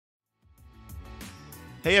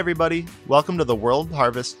Hey everybody, welcome to the World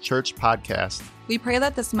Harvest Church podcast. We pray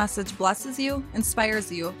that this message blesses you,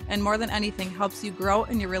 inspires you, and more than anything, helps you grow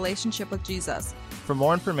in your relationship with Jesus. For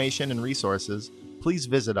more information and resources, please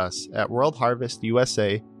visit us at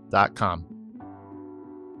worldharvestusa.com.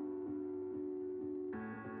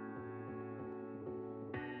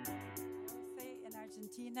 In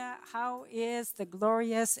Argentina, how is the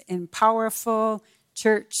glorious and powerful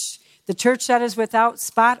church? The church that is without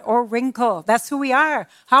spot or wrinkle. That's who we are.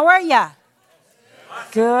 How are ya?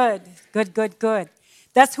 Good.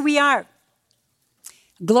 That's who we are.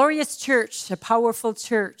 Glorious church, a powerful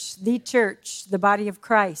church, the body of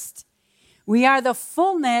Christ. We are the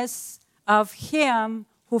fullness of Him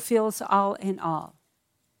who fills all in all.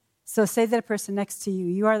 So say to the person next to you,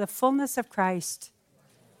 you are the fullness of Christ.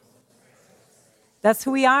 That's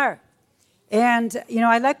who we are. And, you know,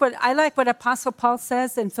 I like what Apostle Paul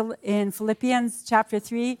says in Philippians chapter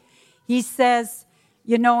 3. He says,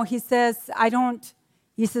 I don't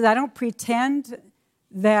pretend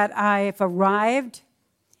that I've arrived,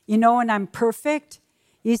 and I'm perfect.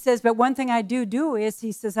 He says, but one thing I do is,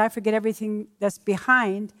 he says, I forget everything that's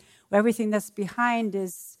behind. Well, everything that's behind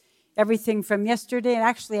is everything from yesterday, and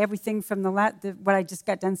actually everything from what I just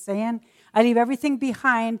got done saying. I leave everything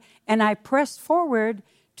behind, and I press forward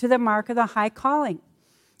to the mark of the high calling.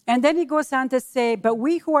 And then he goes on to say, but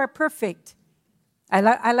we who are perfect,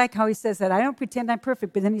 I like how he says that. I don't pretend I'm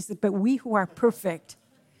perfect, but then he says, but we who are perfect,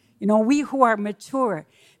 we who are mature,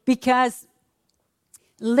 because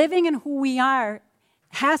living in who we are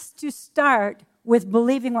has to start with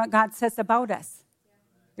believing what God says about us.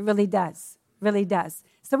 It really does, really does.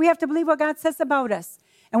 So we have to believe what God says about us.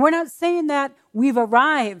 And we're not saying that we've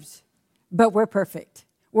arrived, but we're perfect.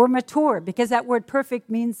 We're mature, because that word perfect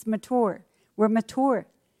means mature. We're mature.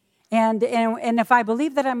 And if I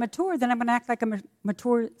believe that I'm mature, then I'm going to act like a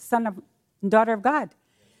mature son and daughter of God.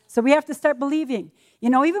 So we have to start believing.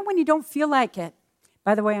 Even when you don't feel like it.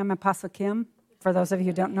 By the way, I'm Apostle Kim, for those of you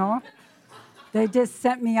who don't know. They just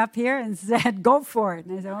sent me up here and said, go for it.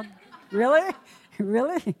 And I said, oh, really?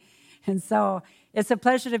 Really? And so it's a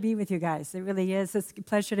pleasure to be with you guys. It really is. It's a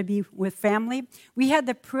pleasure to be with family. We had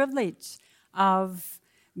the privilege of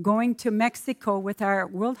going to Mexico with our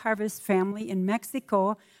World Harvest family in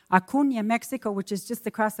Mexico, Acuña, Mexico, which is just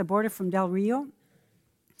across the border from Del Rio.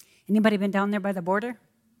 Anybody been down there by the border?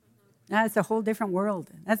 That's a whole different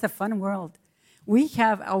world. That's a fun world. We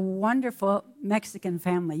have a wonderful Mexican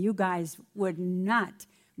family. You guys would not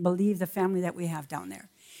believe the family that we have down there.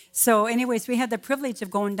 So anyways, we had the privilege of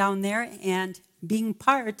going down there and being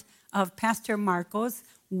part of Pastor Marco's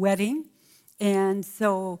wedding. And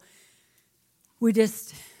so we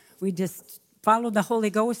just followed the Holy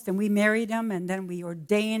Ghost, and we married him, and then we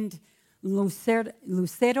ordained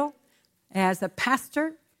Lucero as a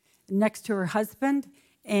pastor next to her husband,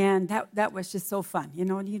 and that was just so fun. You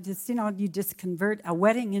just convert a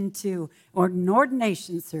wedding into an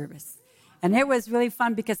ordination service, and it was really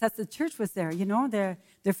fun because the church was there.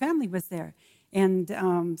 Their family was there, and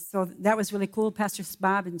so that was really cool. Pastor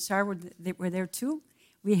Bob and Char were there too.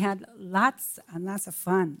 We had lots and lots of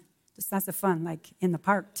fun. Just lots of fun, like in the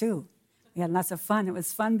park, too. We had lots of fun. It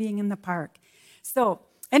was fun being in the park. So,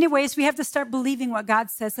 anyways, we have to start believing what God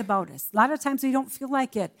says about us. A lot of times we don't feel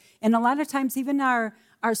like it. And a lot of times even our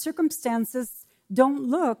circumstances don't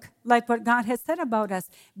look like what God has said about us.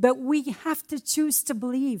 But we have to choose to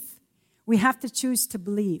believe. We have to choose to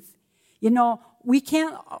believe. We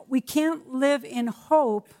can't live in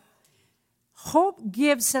hope. Hope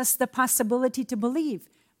gives us the possibility to believe.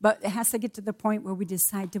 But it has to get to the point where we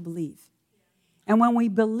decide to believe. And when we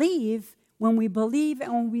believe and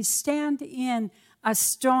when we stand in a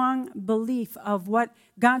strong belief of what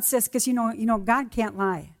God says, because, God can't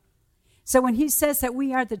lie. So when he says that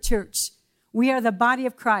we are the church, we are the body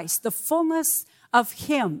of Christ, the fullness of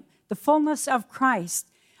him, the fullness of Christ,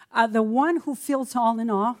 the one who fills all in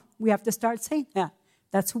all, we have to start saying that.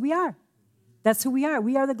 That's who we are. That's who we are.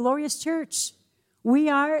 We are the glorious church. We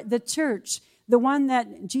are the church. The one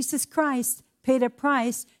that Jesus Christ paid a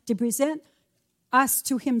price to present us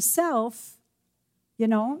to himself,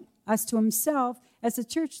 as a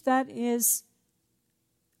church that is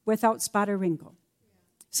without spot or wrinkle.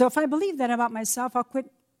 So if I believe that about myself, I'll quit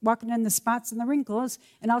walking in the spots and the wrinkles,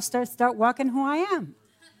 and I'll start walking who I am,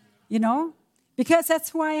 because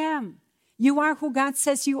that's who I am. You are who God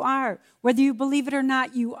says you are. Whether you believe it or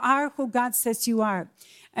not, you are who God says you are.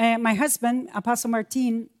 My husband, Apostle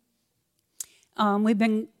Martin, we've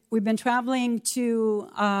been traveling to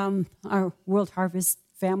our World Harvest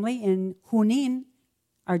family in Junín,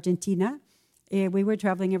 Argentina. We were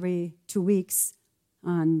traveling every 2 weeks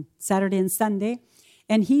on Saturday and Sunday.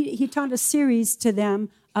 And he taught a series to them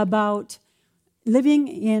about living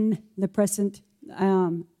in the present,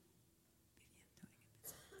 I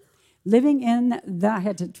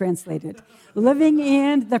had to translate it, living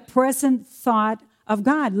in the present thought of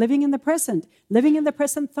God, living in the present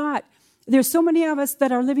thought. There's so many of us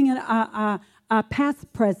that are living in a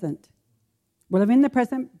past present. We're living in the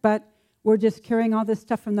present, but we're just carrying all this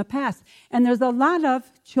stuff from the past. And there's a lot of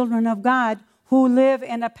children of God who live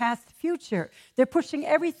in a past future. They're pushing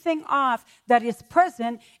everything off that is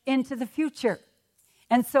present into the future.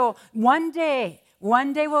 And so one day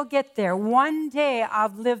we'll get there. One day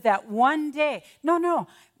I'll live that. One day. No.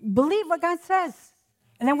 Believe what God says.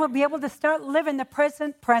 And then we'll be able to start living the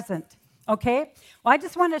present. Okay? Well, I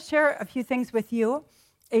just want to share a few things with you.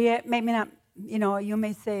 It may not, you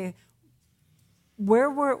may say,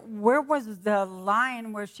 where was the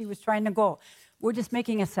line where she was trying to go? We're just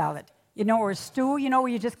making a salad, or a stew, where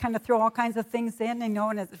you just kind of throw all kinds of things in, and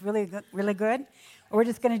it's really good, really good. We're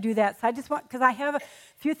just going to do that. So I just want, because I have a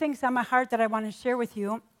few things on my heart that I want to share with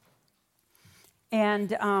you.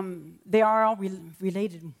 And they are all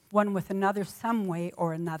related one with another some way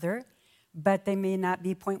or another, but they may not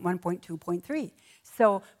be point 1, point 2, point 3.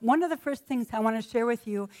 So one of the first things I want to share with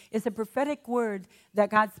you is a prophetic word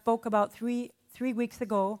that God spoke about three weeks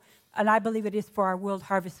ago, and I believe it is for our World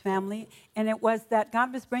Harvest family. And it was that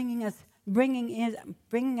God was bringing us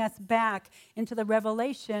back into the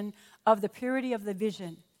revelation of the purity of the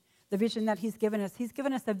vision that He's given us. He's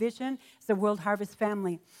given us a vision as the World Harvest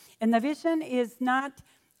family, and the vision is not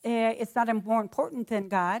more important than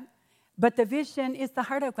God, but the vision is the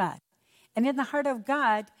heart of God, and in the heart of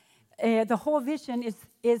God, the whole vision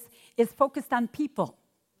is focused on people.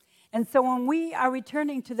 And so when we are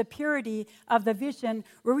returning to the purity of the vision,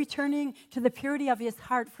 we're returning to the purity of His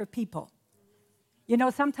heart for people.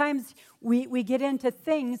 Sometimes we get into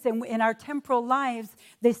things and in our temporal lives,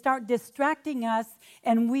 they start distracting us,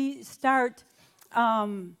 and we start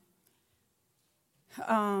doing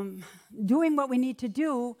what we need to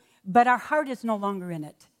do, but our heart is no longer in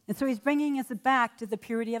it. And so He's bringing us back to the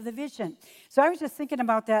purity of the vision. So I was just thinking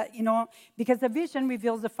about that, because the vision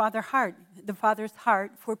reveals the Father's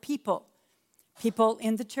heart for people. People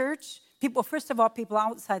in the church, first of all, people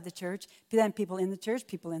outside the church, then people in the church,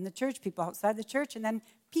 people outside the church, and then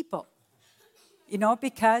people.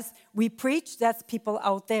 Because we preach, that's people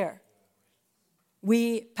out there.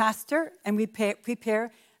 We pastor and we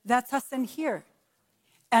prepare, that's us in here.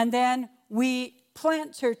 And then we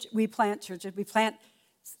plant churches, we plant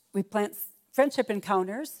friendship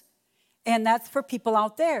encounters, and that's for people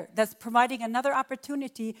out there. That's providing another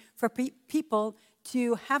opportunity for people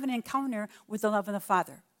to have an encounter with the love of the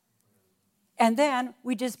Father. And then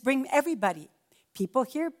we just bring everybody, people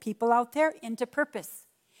here, people out there, into purpose.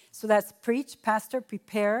 So that's preach, pastor,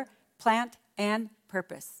 prepare, plant, and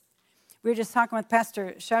purpose. We were just talking with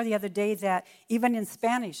Pastor Shar the other day that even in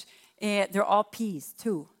Spanish, they're all P's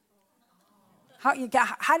too. How do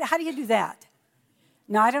you do that?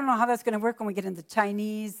 Now, I don't know how that's going to work when we get into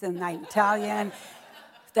Chinese and Italian.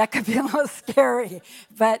 That could be a little scary.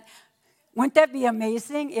 But wouldn't that be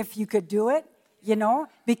amazing if you could do it?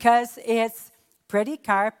 Because it's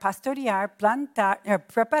predicar, pastorear,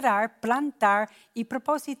 preparar, plantar y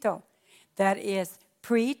propósito. That is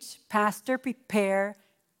preach, pastor, prepare,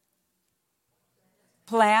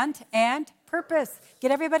 plant, and purpose.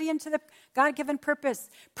 Get everybody into the God-given purpose.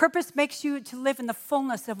 Purpose makes you to live in the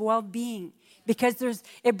fullness of well-being, because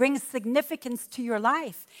it brings significance to your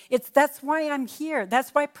life. That's why I'm here.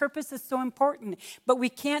 That's why purpose is so important. But we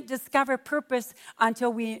can't discover purpose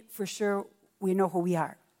until we know who we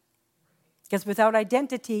are. Because without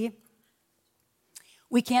identity,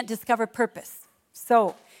 we can't discover purpose.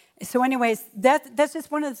 So anyways, that's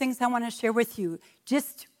just one of the things I want to share with you.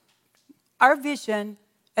 Just our vision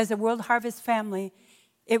as a World Harvest family,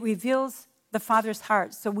 it reveals the Father's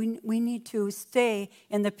heart. So we need to stay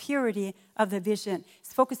in the purity of the vision.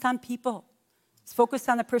 It's focused on people. It's focused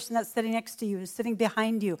on the person that's sitting next to you, sitting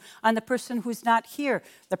behind you, on the person who's not here,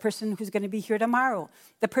 the person who's going to be here tomorrow,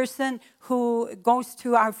 the person who goes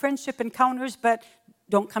to our friendship encounters but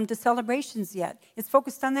don't come to celebrations yet. It's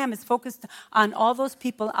focused on them. It's focused on all those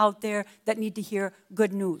people out there that need to hear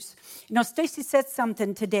good news. Stacy said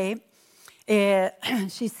something today.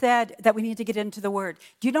 She said that we need to get into the Word.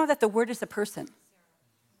 Do you know that the Word is a person?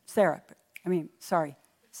 Sarah, Sarah,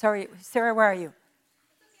 where are you?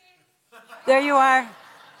 There you are.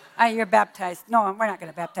 You're baptized. No, we're not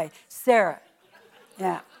going to baptize. Sarah.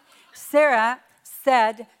 Yeah. Sarah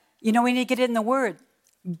said, we need to get in the Word.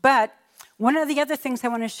 But one of the other things I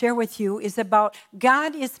want to share with you is about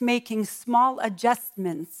God is making small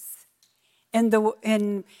adjustments in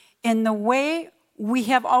the way we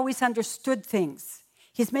have always understood things.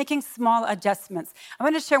 He's making small adjustments. I'm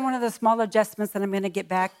going to share one of the small adjustments, and I'm going to get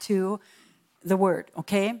back to the word,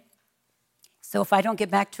 okay? So if I don't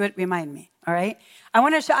get back to it, remind me, all right? I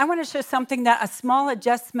want to share something a small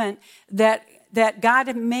adjustment that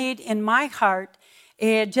God made in my heart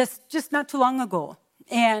just not too long ago.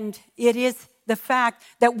 And it is the fact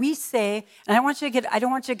that we say, and I don't want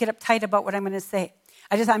you to get uptight about what I'm going to say.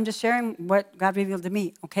 I'm just sharing what God revealed to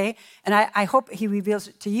me, okay? And I hope he reveals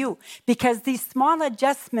it to you. Because these small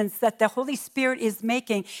adjustments that the Holy Spirit is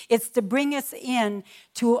making, it's to bring us in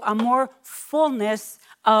to a more fullness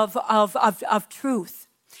of truth.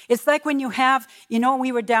 It's like when you have,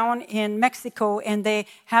 we were down in Mexico and they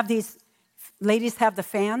have these ladies have the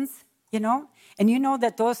fans, and you know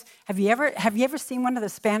that those, have you ever seen one of the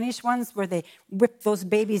Spanish ones where they whip those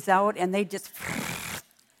babies out and they just,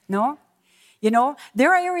 no?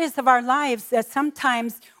 There are areas of our lives that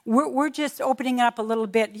sometimes we're just opening up a little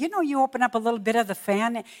bit. You open up a little bit of the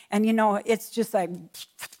fan and, it's just like,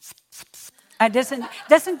 it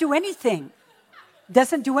doesn't do anything.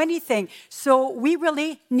 Doesn't do anything. So we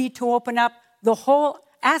really need to open up the whole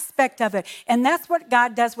aspect of it. And that's what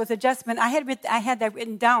God does with adjustment. I had that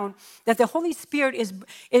written down, that the Holy Spirit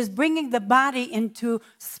is bringing the body into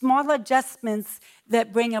small adjustments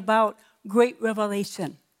that bring about great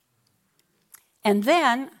revelation. And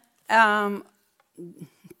then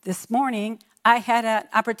this morning, I had an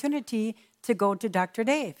opportunity to go to Dr.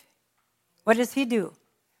 Dave. What does he do?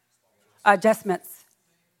 Adjustments,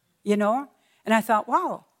 And I thought,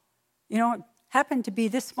 wow, it happened to be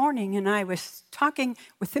this morning, and I was talking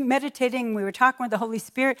with him, meditating. We were talking with the Holy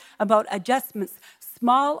Spirit about adjustments,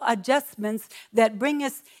 small adjustments that bring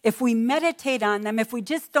us, if we meditate on them, if we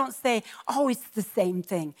just don't say, oh, it's the same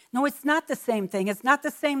thing. No, it's not the same thing. It's not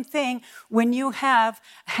the same thing when you have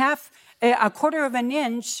a quarter of an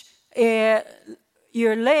inch,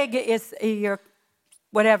 your leg is, your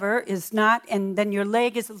whatever is not, and then your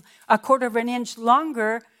leg is a quarter of an inch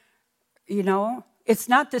longer, it's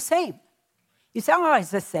not the same. You say, oh,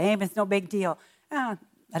 it's the same. It's no big deal.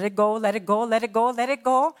 Let it go, let it go, let it go, let it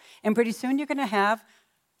go. And pretty soon you're going to have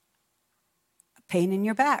a pain in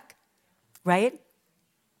your back, right?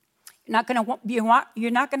 You're not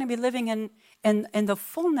going to be living in the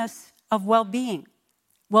fullness of well-being.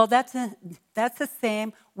 Well, that's the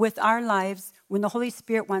same with our lives when the Holy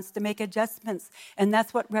Spirit wants to make adjustments. And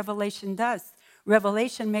that's what Revelation does.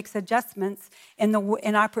 Revelation makes adjustments in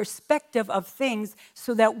our perspective of things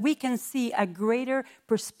so that we can see a greater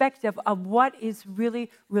perspective of what is really,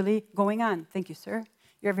 really going on. Thank you, sir.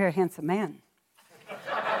 You're a very handsome man.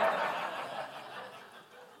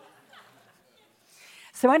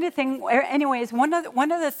 So anyways, one of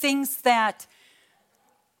the things that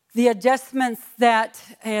the adjustments that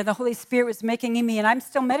the Holy Spirit was making in me, and I'm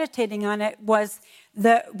still meditating on it, was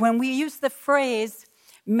when we use the phrase,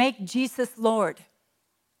 make Jesus Lord.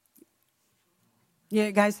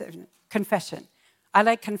 You guys, confession. I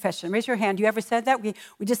like confession. Raise your hand. You ever said that?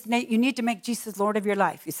 You need to make Jesus Lord of your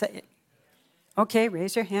life. You say it. Okay,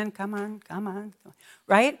 raise your hand. Come on.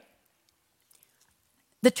 Right?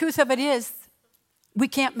 The truth of it is, we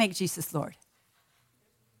can't make Jesus Lord.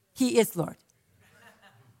 He is Lord.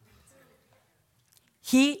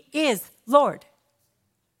 He is Lord.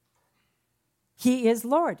 He is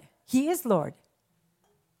Lord. He is Lord.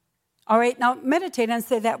 All right, now meditate and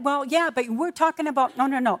say that, well, yeah, but we're talking about,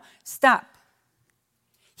 no, stop.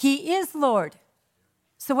 He is Lord.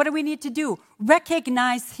 So what do we need to do?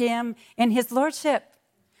 Recognize him in his lordship,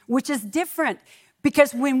 which is different.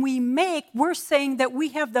 Because when we're saying that we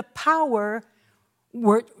have the power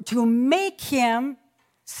to make him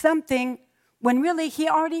something when really he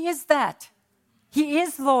already is that. He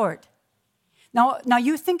is Lord. Now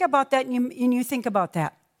you think about that and you think about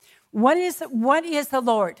that. What is the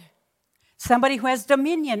Lord? Somebody who has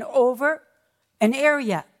dominion over an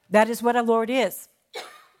area. That is what a Lord is.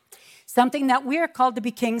 Something that we are called to be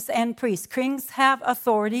kings and priests. Kings have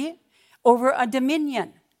authority over a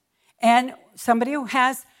dominion. And somebody who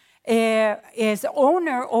is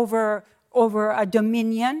owner over a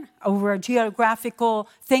dominion, over a geographical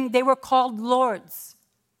thing, they were called lords.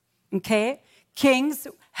 Okay? Kings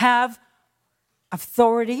have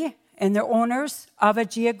authority and they're owners of a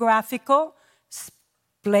geographical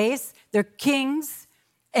place. They're kings,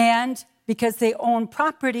 and because they own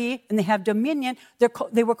property and they have dominion,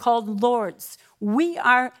 they were called lords. We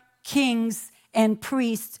are kings and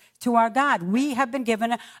priests to our God. We have been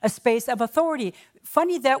given a space of authority.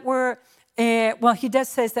 Funny that he does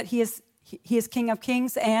says that he is King of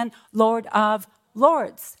Kings and Lord of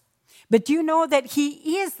Lords. But do you know that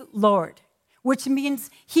he is Lord, which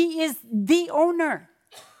means he is the owner.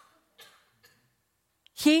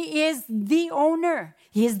 He is the owner.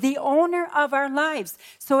 He is the owner of our lives.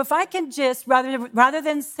 So if I can just, rather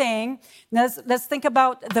than saying, let's think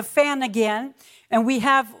about the fan again, and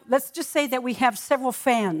let's just say that we have several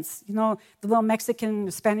fans, the little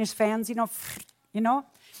Mexican, Spanish fans, and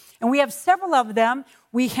we have several of them.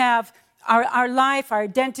 We have our life, our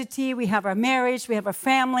identity, we have our marriage, we have our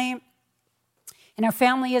family, and our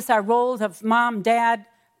family is our roles of mom, dad,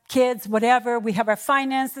 kids, whatever. We have our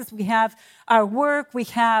finances, we have our work, we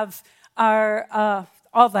have our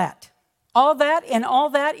all that. All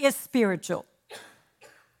that is spiritual.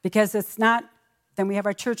 Because it's not, then we have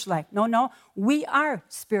our church life. No, we are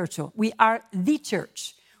spiritual. We are the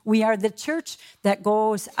church. We are the church that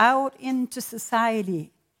goes out into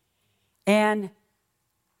society and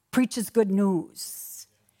preaches good news.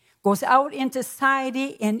 Goes out into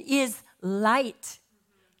society and is light.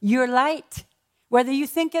 You're light. Whether you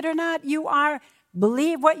think it or not, you are.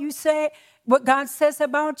 Believe what you say, what God says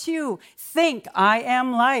about you. Think, I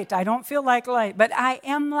am light. I don't feel like light, but I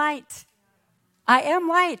am light. I am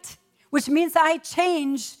light, which means I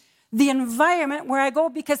change the environment where I go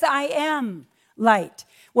because I am light.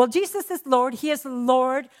 Well, Jesus is Lord. He is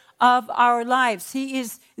Lord of our lives. He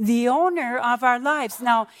is the owner of our lives.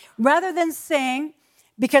 Now, rather than saying,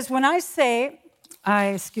 because when I say,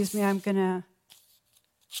 I'm going to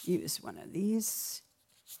use one of these.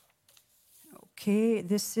 Okay,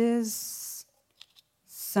 this is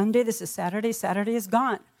Sunday. This is Saturday. Saturday is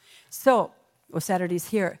gone. So, Saturday's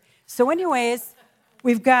here. So, anyways,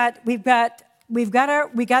 we got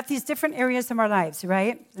these different areas of our lives,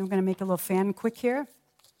 right? I'm going to make a little fan quick here.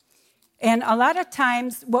 And a lot of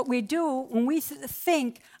times, what we do when we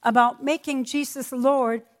think about making Jesus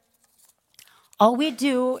Lord, all we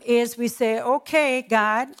do is we say, okay,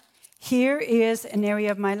 God, here is an area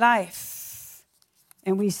of my life.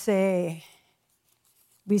 And we say,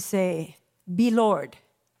 be Lord.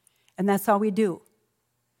 And that's all we do.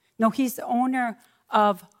 No, he's the owner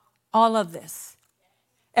of all of this.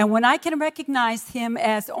 And when I can recognize him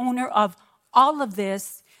as owner of all of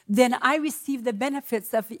this, then I receive the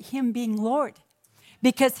benefits of him being Lord.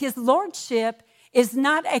 Because his lordship is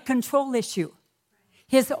not a control issue.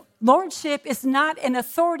 His lordship is not an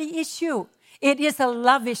authority issue. It is a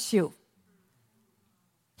love issue.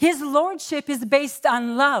 His lordship is based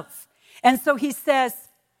on love. And so he says,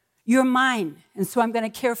 you're mine, and so I'm going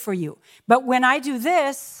to care for you. But when I do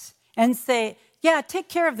this and say, yeah, take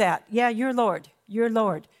care of that. Yeah, you're Lord. You're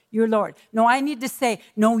Lord. You're Lord. No, I need to say,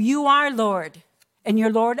 no, you are Lord, and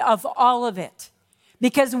you're Lord of all of it.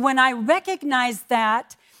 Because when I recognize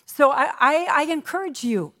that, so I encourage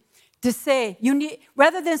you to say,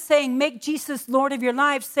 rather than saying, make Jesus Lord of your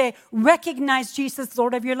life, say, recognize Jesus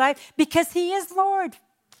Lord of your life, because he is Lord.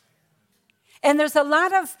 And there's a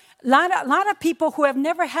lot of people who have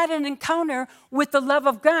never had an encounter with the love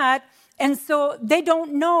of God, and so they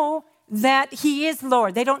don't know that he is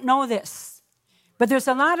Lord. They don't know this. But there's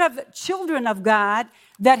a lot of children of God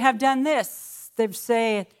that have done this. They've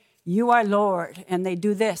said, you are Lord, and they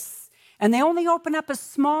do this. And they only open up a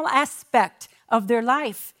small aspect of their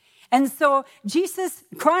life. And so Jesus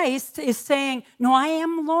Christ is saying, no, I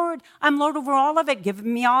am Lord. I'm Lord over all of it. Give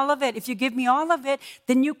me all of it. If you give me all of it,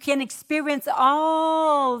 then you can experience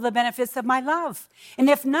all the benefits of my love. And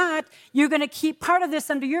if not, you're going to keep part of this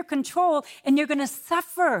under your control, and you're going to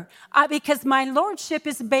suffer because my lordship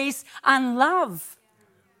is based on love.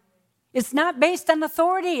 It's not based on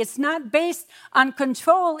authority. It's not based on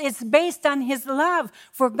control. It's based on his love.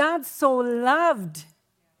 For God so loved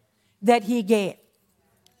that he gave.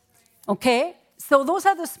 Okay? So those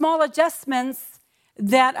are the small adjustments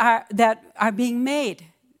that are being made.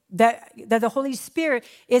 That the Holy Spirit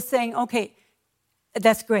is saying, okay,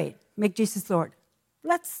 that's great. Make Jesus Lord.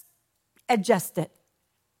 Let's adjust it.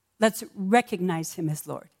 Let's recognize him as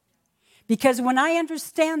Lord. Because when I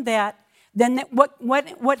understand that, then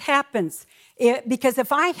what happens? Because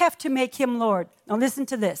if I have to make him Lord, now listen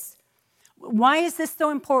to this. Why is this so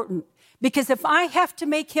important? Because if I have to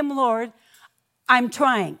make him Lord, I'm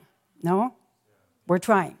trying. No? We're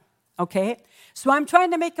trying. Okay? So I'm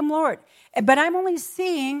trying to make him Lord. But I'm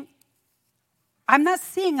not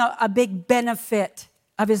seeing a big benefit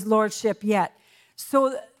of his lordship yet.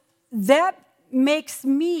 So that makes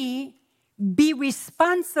me be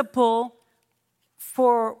responsible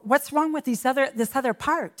for what's wrong with this other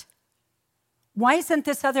part. Why isn't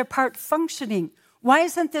this other part functioning? Why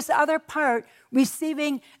isn't this other part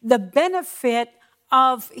receiving the benefit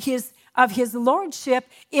of his lordship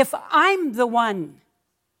if I'm the one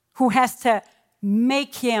who has to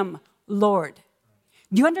make him Lord?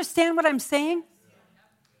 Do you understand what I'm saying?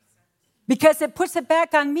 Because it puts it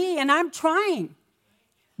back on me, and I'm trying.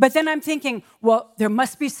 But then I'm thinking, well, there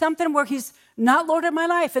must be something where he's not Lord of my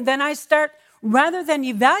life. And then I start, rather than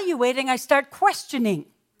evaluating, I start questioning.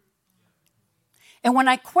 And when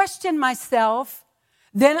I question myself,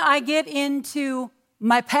 then I get into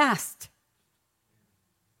my past.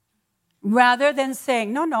 Rather than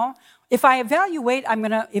saying, no, if I evaluate, I'm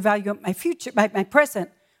going to evaluate my future, my present.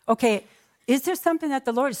 Okay, is there something that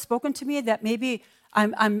the Lord has spoken to me that maybe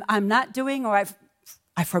I'm not doing, or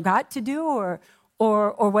I forgot to do, or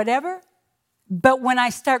whatever? But when I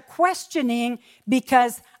start questioning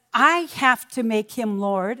because I have to make him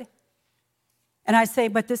Lord, and I say,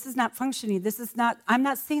 but this is not functioning. I'm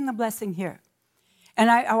not seeing the blessing here.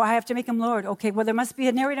 And I have to make him Lord. Okay, well, there must be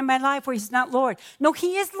an area in my life where he's not Lord. No,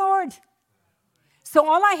 he is Lord. So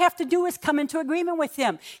all I have to do is come into agreement with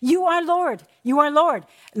him. You are Lord. You are Lord.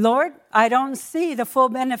 Lord, I don't see the full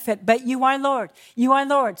benefit, but you are Lord. You are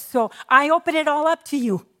Lord. So I open it all up to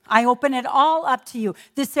you. I open it all up to you.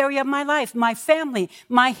 This area of my life, my family,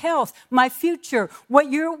 my health, my future,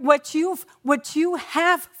 what you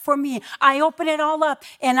have for me. I open it all up,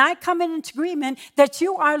 and I come into agreement that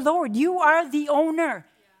you are Lord. You are the owner.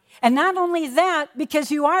 And not only that,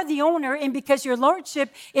 because you are the owner and because your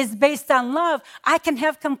lordship is based on love, I can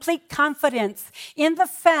have complete confidence in the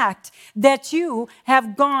fact that you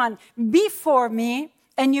have gone before me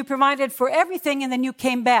and you provided for everything, and then you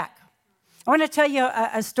came back. I want to tell you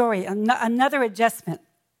a story, another adjustment.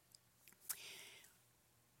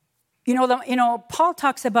 You know, Paul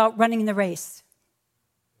talks about running the race.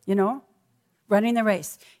 Running the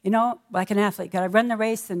race. Like an athlete, got to run the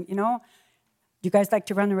race. And, you guys like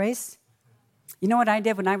to run the race? You know what I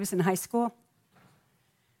did when I was in high school?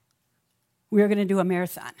 We were going to do a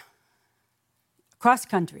marathon. Cross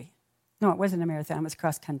country. No, it wasn't a marathon, it was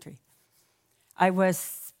cross country. I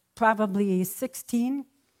was probably 16.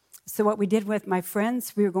 So what we did with my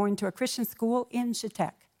friends, we were going to a Christian school in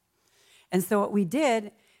Chautauqua. And so what we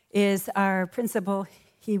did is our principal,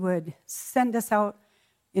 he would send us out,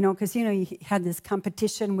 because, he had this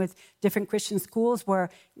competition with different Christian schools where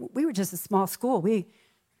we were just a small school. We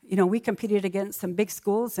competed against some big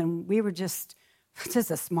schools, and we were just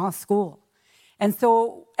a small school. And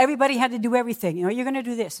so everybody had to do everything. You're going to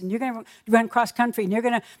do this, and you're going to run cross country, and you're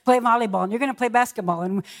going to play volleyball, and you're going to play basketball.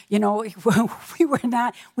 And we were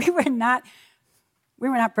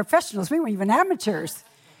not professionals. We weren't even amateurs.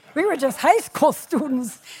 We were just high school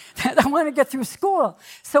students that wanted to get through school.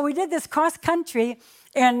 So we did this cross country,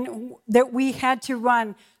 and that we had to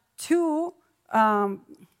run two.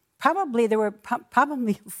 There were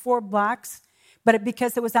probably 4 blocks, but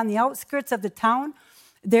because it was on the outskirts of the town.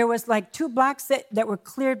 There was like 2 blocks that were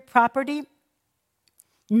cleared property,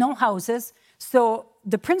 no houses, so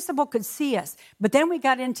the principal could see us. But then we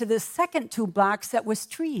got into the second 2 blocks that was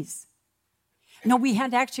trees. No, we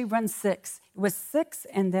had to actually run 6. It was 6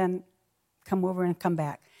 and then come over and come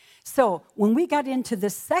back. So when we got into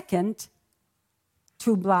the second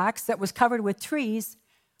 2 blocks that was covered with trees,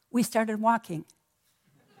 we started walking.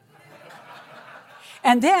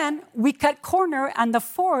 And then we cut corner on the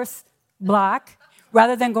 4th block.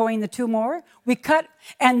 Rather than going the 2 more, we cut.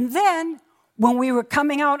 And then when we were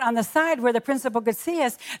coming out on the side where the principal could see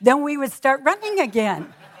us, then we would start running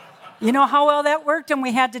again. You know how well that worked, and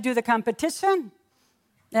we had to do the competition?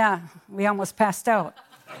 Yeah, we almost passed out.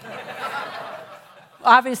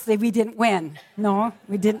 Obviously, we didn't win. No,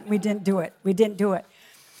 we didn't do it. We didn't do it.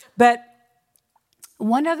 But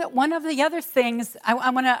one of the other things,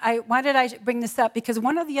 why did I bring this up? Because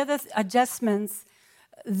one of the other adjustments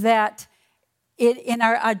that in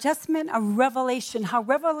our adjustment of revelation, how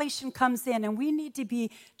revelation comes in, and we need to be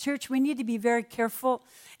very careful,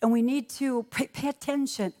 and we need to pay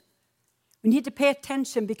attention. We need to pay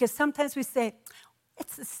attention because sometimes we say,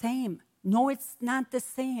 it's the same. No, it's not the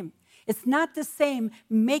same. It's not the same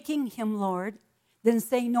making him Lord than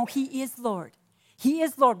saying, no, he is Lord. He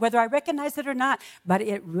is Lord, whether I recognize it or not. But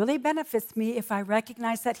it really benefits me if I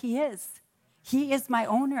recognize that he is. He is my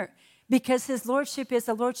owner because his lordship is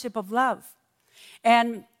a lordship of love.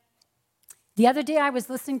 And the other day I was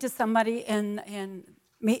listening to somebody and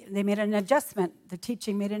they made an adjustment. The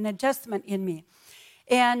teaching made an adjustment in me.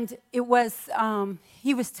 And it was,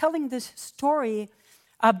 he was telling this story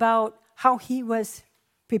about how he was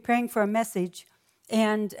preparing for a message,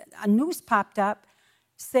 and a news popped up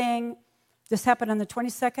saying, this happened on the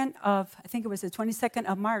 22nd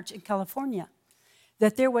of March in California,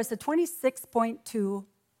 that there was a 26.2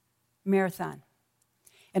 marathon.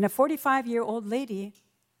 And a 45-year-old lady,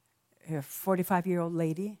 yeah,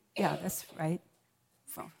 that's right.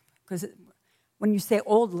 Because when you say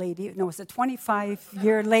old lady, no, it's a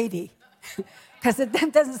 25-year lady. Because it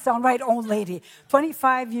doesn't sound right, old lady.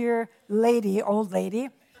 25-year lady, old lady.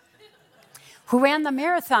 who ran the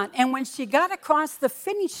marathon. And when she got across the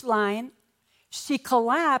finish line, she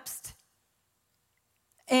collapsed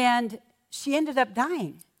and she ended up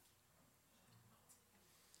dying.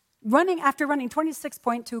 After running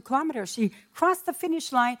 26.2 kilometers, she crossed the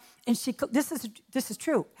finish line, and this is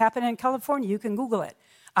true. Happened in California. You can Google it.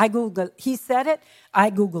 I Googled it. He said it.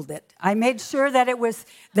 I Googled it. I made sure that it was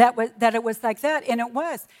like that, and it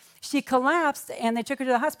was. She collapsed, and they took her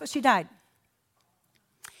to the hospital. She died.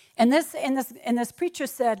 And this preacher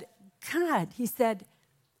said, God, he said,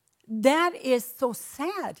 that is so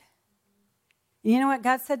sad. You know what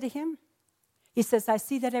God said to him? He says, I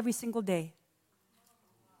see that every single day.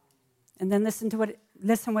 And then listen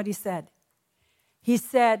what he said. He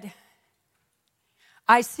said,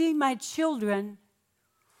 I see my children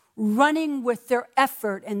running with their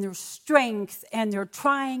effort and their strength, and they're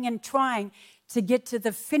trying and trying to get to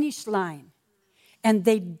the finish line. And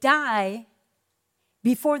they die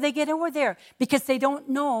before they get over there because they don't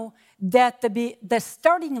know that the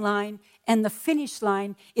starting line and the finish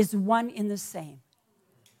line is one in the same.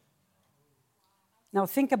 Now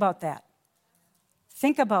think about that.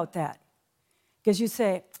 Think about that. Because you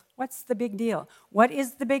say, what's the big deal? What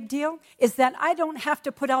is the big deal? Is that I don't have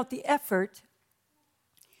to put out the effort,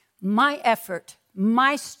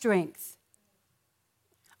 my strength.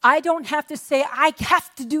 I don't have to say, I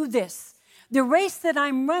have to do this. The race that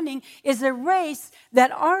I'm running is a race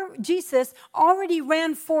that Jesus already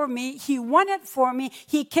ran for me. He won it for me.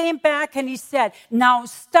 He came back and he said, now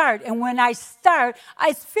start. And when I start,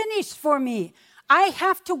 it's finished for me. I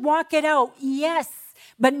have to walk it out, yes.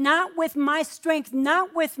 But not with my strength,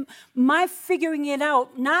 not with my figuring it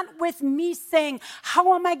out, not with me saying,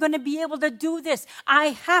 how am I going to be able to do this?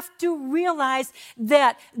 I have to realize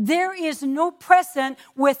that there is no present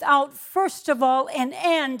without, first of all, an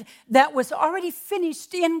end that was already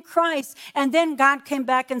finished in Christ. And then God came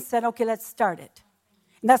back and said, okay, let's start it.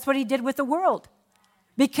 And that's what he did with the world.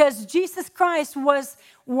 Because Jesus Christ was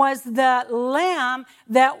the lamb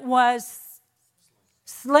that was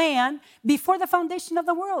slain before the foundation of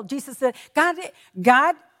the world. Jesus said,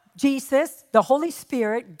 God, Jesus, the Holy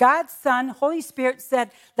Spirit, God's Son, Holy Spirit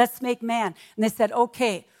said, let's make man. And they said,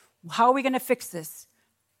 okay, how are we going to fix this?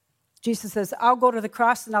 Jesus says, I'll go to the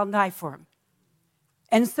cross and I'll die for him.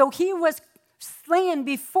 And so he was slain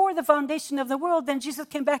before the foundation of the world. Then Jesus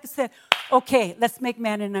came back and said, okay, let's make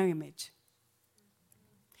man in our image.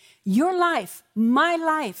 Your life, my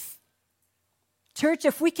life. Church,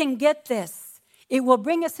 if we can get this, it will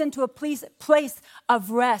bring us into a place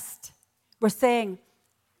of rest. We're saying,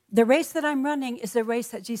 the race that I'm running is a race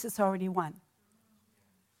that Jesus already won.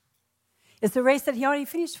 It's a race that he already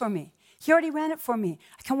finished for me. He already ran it for me.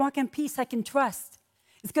 I can walk in peace. I can trust.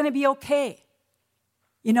 It's going to be okay.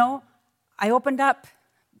 You know, I opened up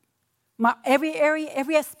every area,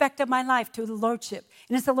 every aspect of my life to the Lordship.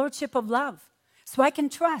 And it's the Lordship of love. So I can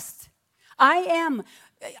trust. How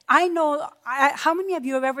many of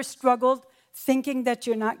you have ever struggled thinking that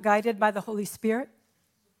you're not guided by the Holy Spirit?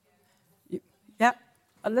 Yeah.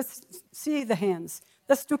 Let's see the hands.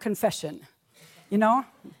 Let's do confession. You know,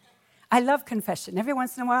 I love confession. Every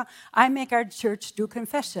once in a while, I make our church do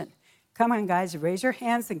confession. Come on, guys, raise your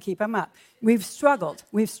hands and keep them up. We've struggled.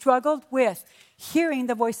 We've struggled with hearing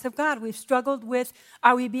the voice of God. We've struggled with,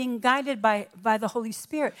 are we being guided by the Holy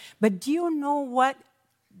Spirit? But do you know what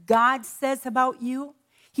God says about you?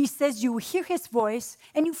 He says you hear his voice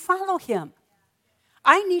and you follow him.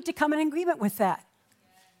 I need to come in agreement with that.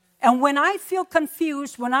 And when I feel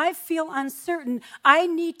confused, when I feel uncertain, I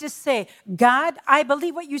need to say, God, I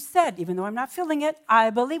believe what you said. Even though I'm not feeling it, I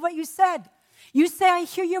believe what you said. You say I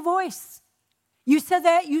hear your voice. You say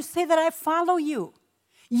that I follow you.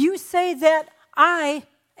 You say that I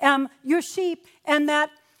am your sheep and that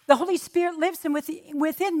the Holy Spirit lives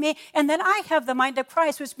within me and that I have the mind of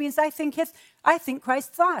Christ, which means I think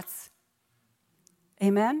Christ's thoughts.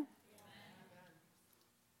 Amen?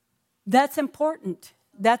 That's important.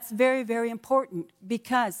 That's very, very important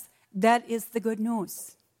because that is the good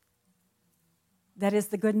news. That is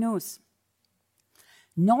the good news.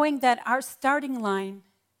 Knowing that our starting line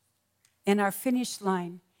and our finish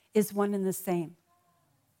line is one and the same.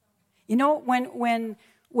 You know, when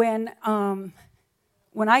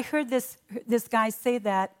I heard this guy say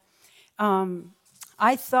that,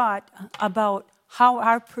 I thought about how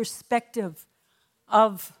our perspective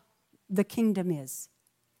of the kingdom is.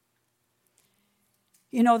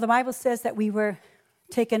 You know, the Bible says that we were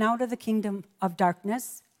taken out of the kingdom of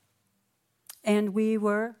darkness and we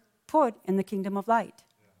were put in the kingdom of light.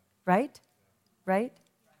 Right? Right?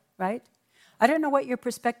 Right? I don't know what your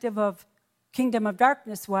perspective of kingdom of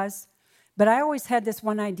darkness was, but I always had this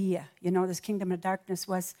one idea. You know, this kingdom of darkness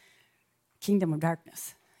was kingdom of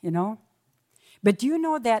darkness, you know? But do you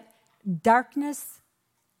know that darkness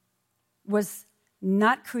was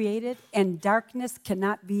not created and darkness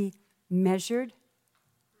cannot be measured?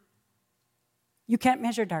 You can't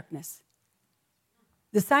measure darkness.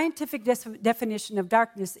 The scientific definition of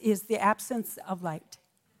darkness is the absence of light.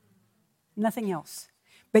 Nothing else.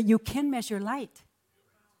 But you can measure light.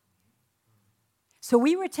 So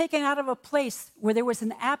we were taken out of a place where there was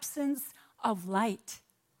an absence of light.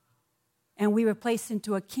 And we were placed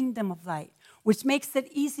into a kingdom of light, which makes it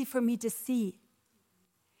easy for me to see.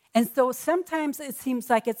 And so sometimes it seems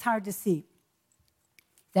like it's hard to see.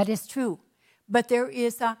 That is true. But there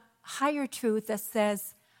is a higher truth that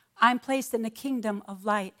says, I'm placed in the kingdom of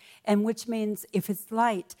light, and which means if it's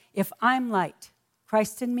light, if I'm light,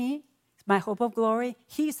 Christ in me, my hope of glory,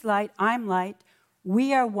 he's light, I'm light,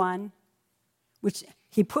 we are one, which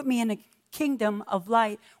he put me in a kingdom of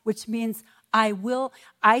light, which means I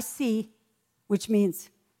see, which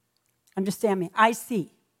means, understand me, I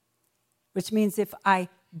see, which means if I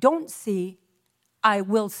don't see, I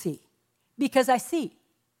will see, because I see.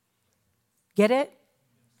 Get it?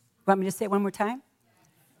 Want me to say it one more time?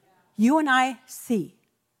 You and I see.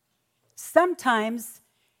 Sometimes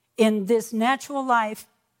in this natural life,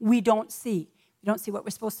 we don't see. We don't see what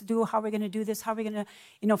we're supposed to do, how we're going to do this, how we're going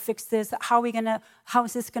to, fix this, how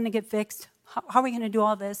is this going to get fixed, how are we going to do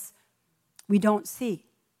all this? We don't see.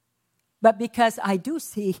 But because I do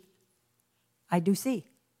see.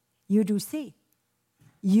 You do see.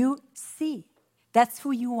 You see. That's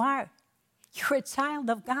who you are. You're a child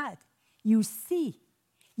of God. You see.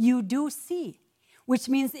 You do see. Which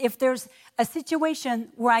means if there's a situation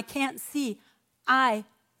where I can't see, I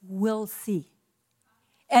will see.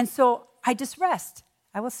 And so I just rest.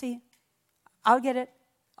 I will see. I'll get it.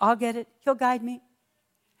 He'll guide me.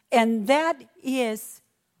 And that is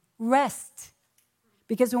rest.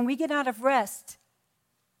 Because when we get out of rest,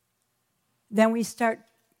 then we start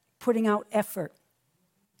putting out effort.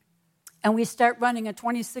 And we start running a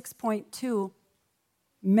 26.2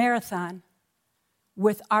 marathon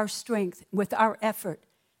with our strength, with our effort.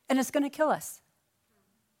 And it's going to kill us.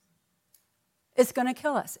 It's going to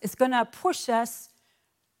kill us. It's going to push us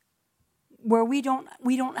where we don't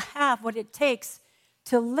have what it takes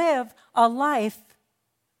to live a life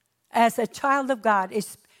as a child of God,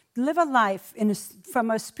 live a life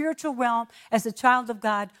from a spiritual realm as a child of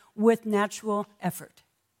God with natural effort.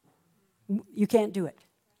 You can't do it.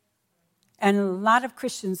 And a lot of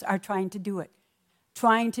Christians are trying to do it.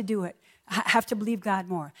 I have to believe God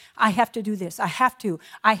more. I have to do this. I have to.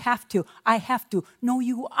 No,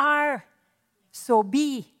 you are. So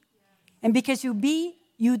be. And because you be,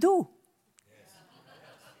 you do.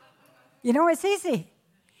 It's easy.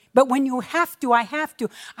 But when you have to, I have to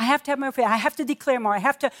have more faith. I have to declare more. I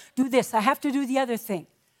have to do this. I have to do the other thing.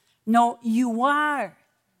 No, you are.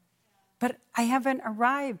 But I haven't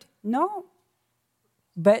arrived. No.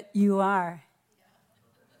 But you are.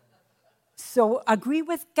 So agree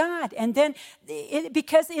with God. And then,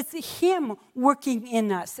 because it's him working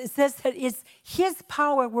in us. It says that it's his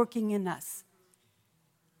power working in us.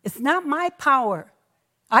 It's not my power.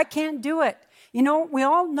 I can't do it. We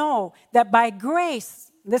all know that by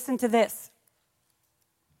grace, listen to this.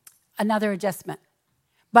 Another adjustment.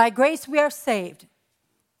 By grace we are saved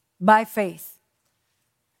by faith.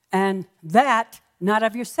 And that, not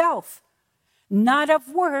of yourself, not of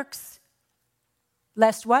works,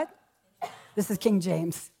 lest what? This is King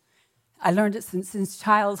James. I learned it since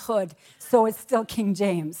childhood, so it's still King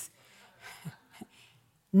James.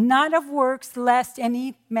 Not of works, lest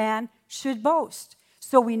any man should boast.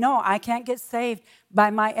 So we know I can't get saved by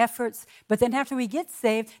my efforts. But then after we get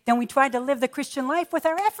saved, then we try to live the Christian life with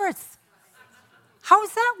our efforts. How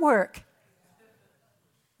does that work?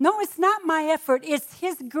 No, it's not my effort. It's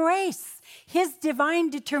his grace, his divine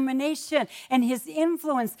determination, and his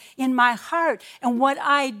influence in my heart. And what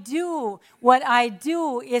I do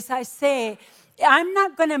is I say, I'm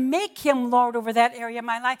not going to make him Lord over that area of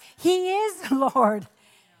my life. He is Lord.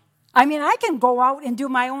 I mean, I can go out and do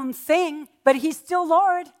my own thing, but he's still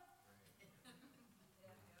Lord.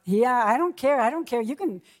 Yeah, I don't care.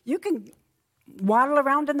 You can waddle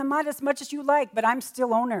around in the mud as much as you like, but I'm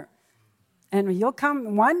still owner. And you'll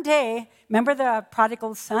come one day, remember the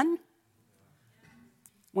prodigal son?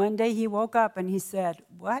 One day he woke up and he said,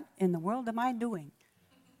 what in the world am I doing?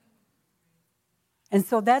 And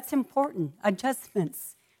so that's important,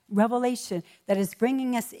 adjustments. Revelation that is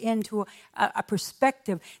bringing us into a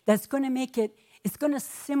perspective that's going to make it's going to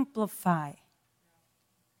simplify.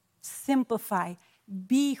 Simplify.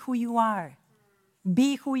 Be who you are.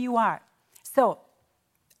 Be who you are. So,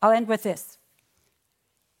 I'll end with this.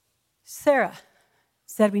 Sarah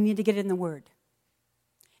said we need to get in the Word.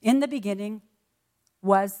 In the beginning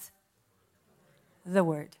was the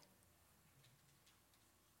Word.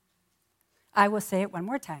 I will say it one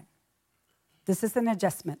more time. This is an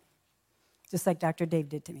adjustment, just like Dr. Dave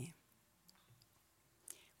did to me.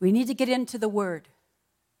 We need to get into the Word.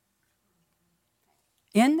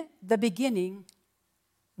 In the beginning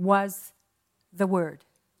was the Word.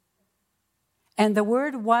 And the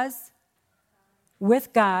Word was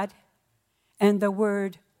with God, and the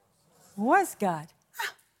Word was God.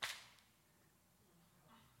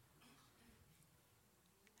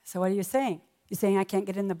 So what are you saying? You're saying I can't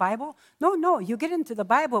get in the Bible? No, you get into the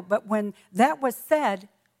Bible. But when that was said,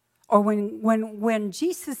 or when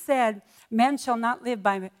Jesus said, man shall not live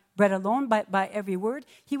by bread alone, but by every word,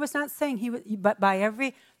 he was not saying but by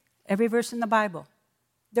every verse in the Bible.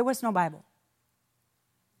 There was no Bible.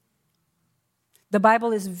 The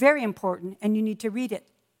Bible is very important, and you need to read it.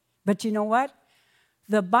 But you know what?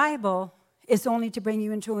 The Bible is only to bring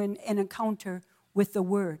you into an encounter with the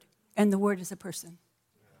Word, and the Word is a person.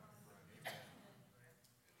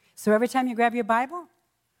 So every time you grab your Bible,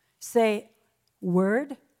 say,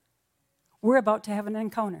 Word, we're about to have an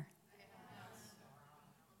encounter.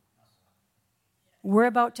 We're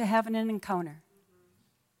about to have an encounter.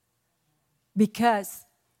 Because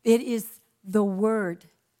it is the Word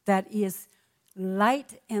that is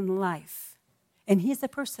light and life. And He's a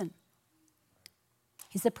person.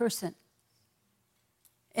 He's a person.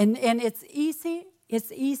 And it's easy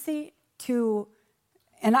to,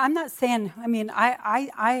 and I'm not saying,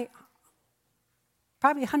 I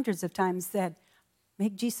probably hundreds of times said,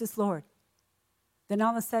 make Jesus Lord. Then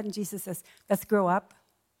all of a sudden Jesus says, let's grow up.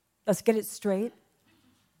 Let's get it straight.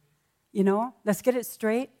 Let's get it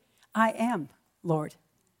straight. I am Lord.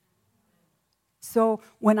 So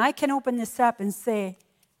when I can open this up and say,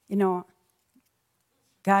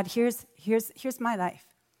 God, here's my life.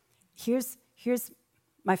 Here's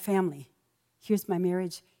my family. Here's my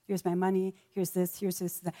marriage. Here's my money. Here's this.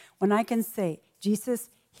 That. When I can say, Jesus,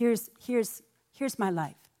 here's my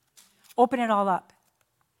life. Open it all up.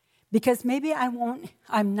 Because maybe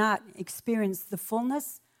I'm not experience the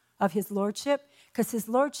fullness of His Lordship, because His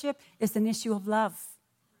Lordship is an issue of love.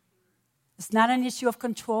 It's not an issue of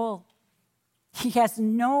control. He has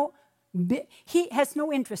no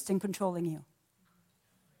interest in controlling you.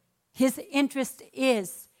 His interest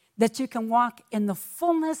is that you can walk in the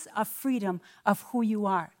fullness of freedom of who you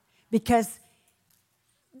are. Because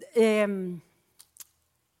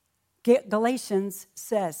Galatians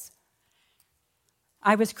says,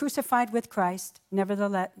 I was crucified with Christ,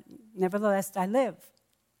 nevertheless I live.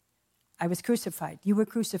 I was crucified. You were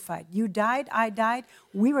crucified. You died, I died.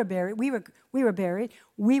 We were buried. We were buried.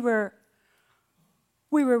 We were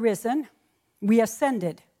risen. We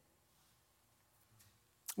ascended.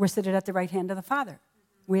 We're seated at the right hand of the Father.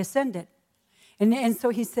 We ascended. And so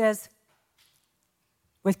he says,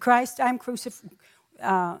 with Christ I'm crucified.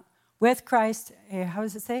 With Christ, how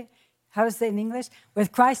does it say? How does it say in English?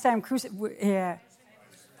 With Christ I'm crucified.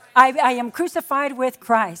 I am crucified with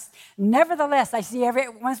Christ. Nevertheless, I see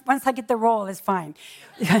once I get the roll, it's fine.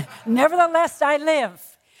 Nevertheless, I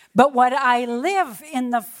live. But what I live in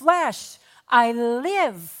the flesh, I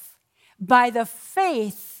live by the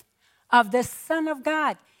faith of the Son of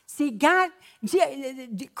God. See,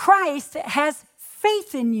 Christ has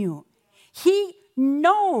faith in you. He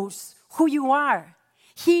knows who you are.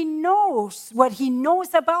 He knows what He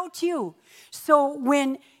knows about you. So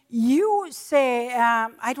when you say,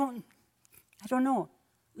 I don't know,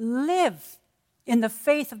 live in the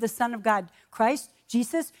faith of the Son of God, Christ,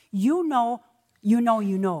 Jesus, you know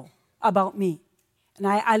about me. And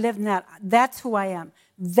I live in that. That's who I am.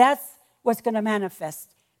 That's what's going to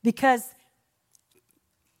manifest. Because,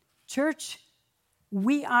 church,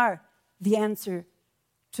 we are the answer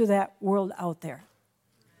to that world out there.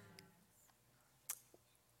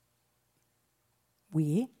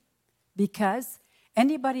 Because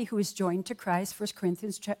anybody who is joined to Christ, 1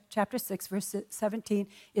 Corinthians chapter 6, verse 17,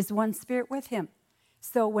 is one spirit with Him.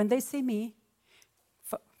 So when they see me,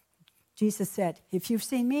 Jesus said, if you've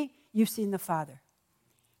seen me, you've seen the Father.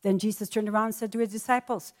 Then Jesus turned around and said to His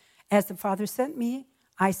disciples, as the Father sent me,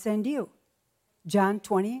 I send you. John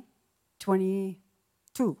 20,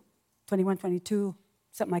 22, 21, 22,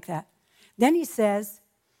 something like that. Then He says,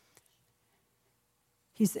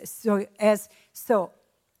 so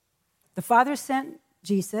the Father sent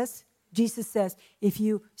Jesus. Jesus says, if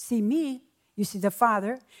you see me, you see the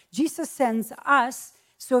Father. Jesus sends us,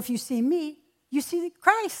 so if you see me, you see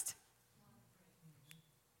Christ.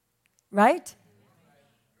 Right?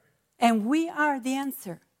 And we are the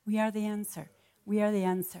answer. We are the answer. We are the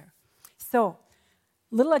answer. So,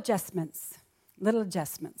 little adjustments. little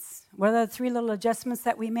adjustments. What are the 3 little adjustments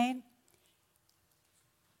that we made?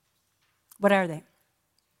 What are they?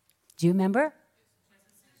 Do you remember?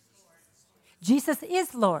 Jesus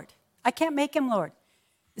is Lord. I can't make him Lord.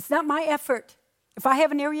 It's not my effort. If I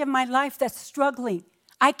have an area of my life that's struggling,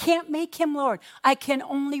 I can't make him Lord. I can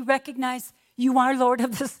only recognize you are Lord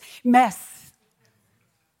of this mess.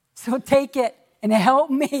 So take it and help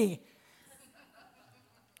me.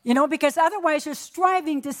 Because otherwise you're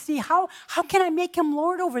striving to see how can I make him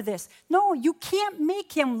Lord over this? No, you can't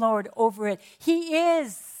make him Lord over it. He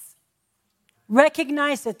is.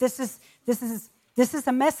 Recognize it. This is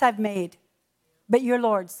a mess I've made. But you're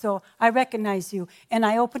Lord, so I recognize you. And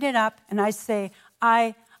I open it up and I say,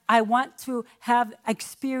 I want to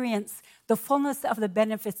experience the fullness of the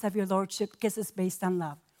benefits of your Lordship because it's based on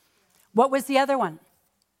love. What was the other one?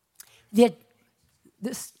 The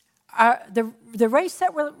race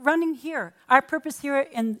that we're running here, our purpose here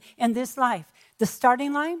in this life, the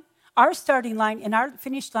starting line, our starting line and our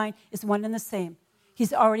finish line is one and the same.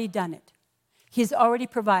 He's already done it. He's already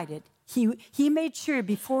provided. He made sure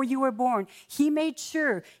before you were born, he made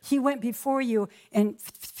sure he went before you and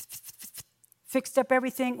fixed up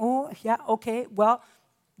everything. Oh, yeah, okay, well,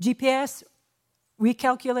 GPS,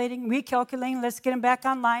 recalculating, let's get him back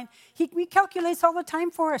online. He recalculates all the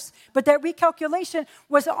time for us. But that recalculation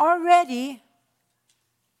was already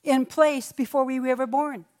in place before we were ever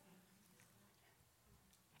born.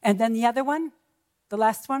 And then the other one, the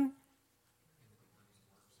last one,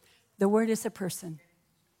 the Word is a person.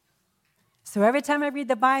 So every time I read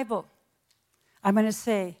the Bible, I'm going to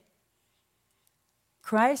say,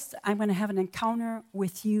 Christ, I'm going to have an encounter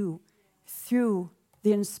with you through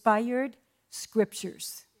the inspired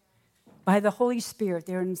Scriptures by the Holy Spirit.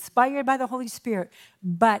 They're inspired by the Holy Spirit,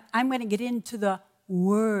 but I'm going to get into the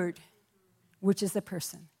Word, which is the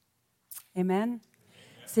person. Amen?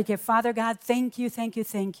 So, Father God, thank you. Thank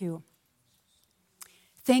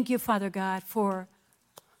you, Father God, for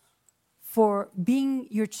being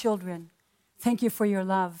your children. Thank you for your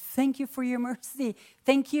love. Thank you for your mercy.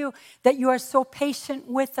 Thank you that you are so patient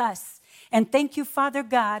with us. And thank you, Father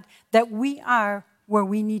God, that we are where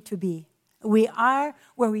we need to be. We are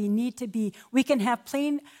where we need to be. We can have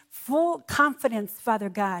full confidence, Father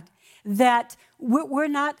God, that we're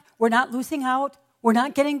not losing out. We're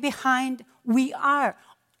not getting behind. We are.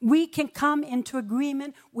 We can come into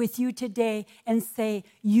agreement with you today and say,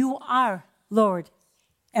 you are Lord.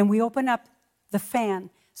 And we open up the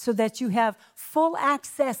fan so that you have full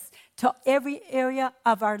access to every area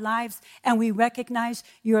of our lives, and we recognize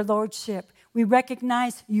your Lordship. We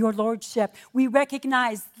recognize your Lordship. We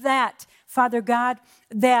recognize that, Father God,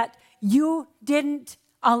 that you didn't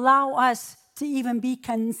allow us to even be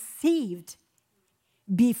conceived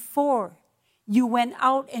before you went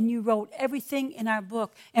out and you wrote everything in our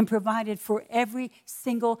book and provided for every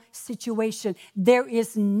single situation. There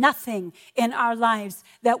is nothing in our lives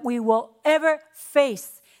that we will ever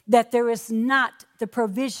face that there is not the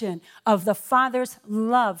provision of the Father's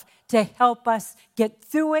love to help us get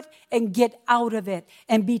through it and get out of it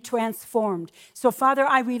and be transformed. So, Father,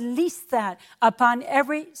 I release that upon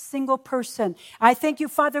every single person. I thank you,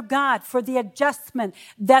 Father God, for the adjustment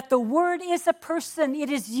that the Word is a person. It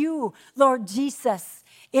is you, Lord Jesus.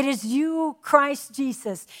 It is you, Christ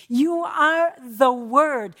Jesus. You are the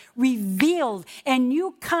Word revealed, and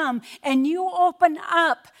you come and you open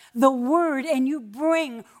up the Word and you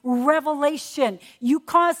bring revelation. You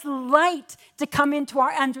cause light to come into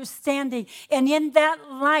our understanding, and in that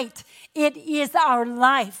light, it is our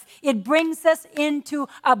life. It brings us into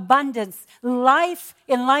abundance, life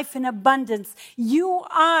and life in abundance. You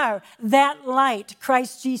are that light,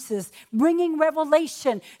 Christ Jesus, bringing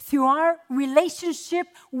revelation through our relationship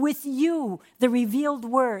with you, the revealed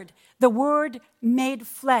Word, the Word made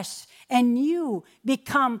flesh, and you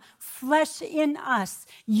become flesh in us.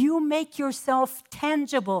 You make yourself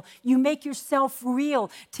tangible. You make yourself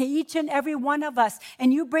real to each and every one of us,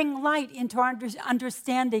 and you bring light into our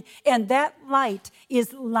understanding, and that light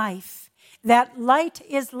is life. That light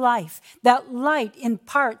is life. That light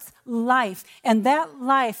imparts life, and that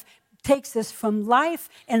life takes us from life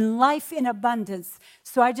and life in abundance.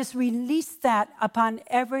 So I just release that upon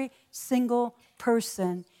every single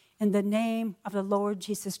person in the name of the Lord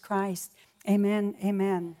Jesus Christ. Amen,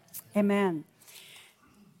 amen, amen.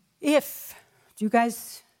 Do you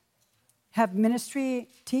guys have ministry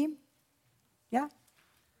team? Yeah?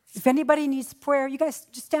 If anybody needs prayer, you guys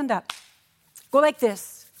just stand up. Go like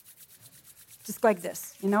this. Just like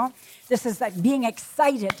this, This is like being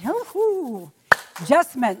excited. Woo-hoo.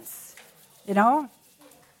 Adjustments, Go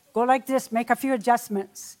like this. Make a few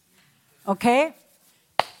adjustments. Okay?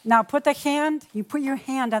 Now you put your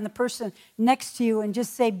hand on the person next to you and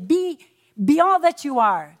just say, be all that you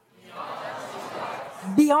are.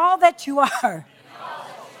 Be all that you are.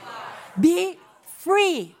 Be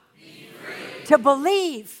free to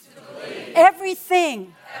believe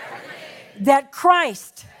everything that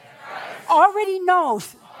Christ already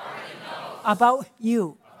knows about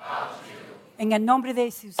you. En el nombre de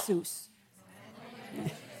Jesús.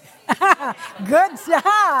 Good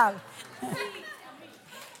job.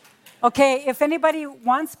 Okay, if anybody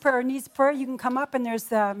wants prayer or needs prayer, you can come up and there's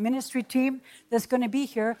the ministry team that's going to be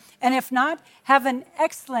here. And if not, have an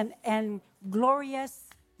excellent and glorious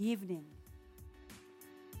evening.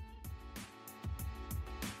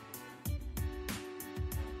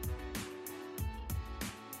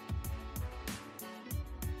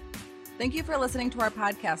 Thank you for listening to our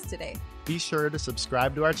podcast today. Be sure to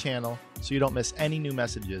subscribe to our channel so you don't miss any new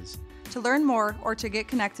messages. To learn more or to get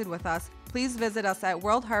connected with us, please visit us at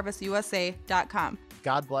worldharvestusa.com.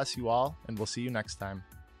 God bless you all, and we'll see you next time.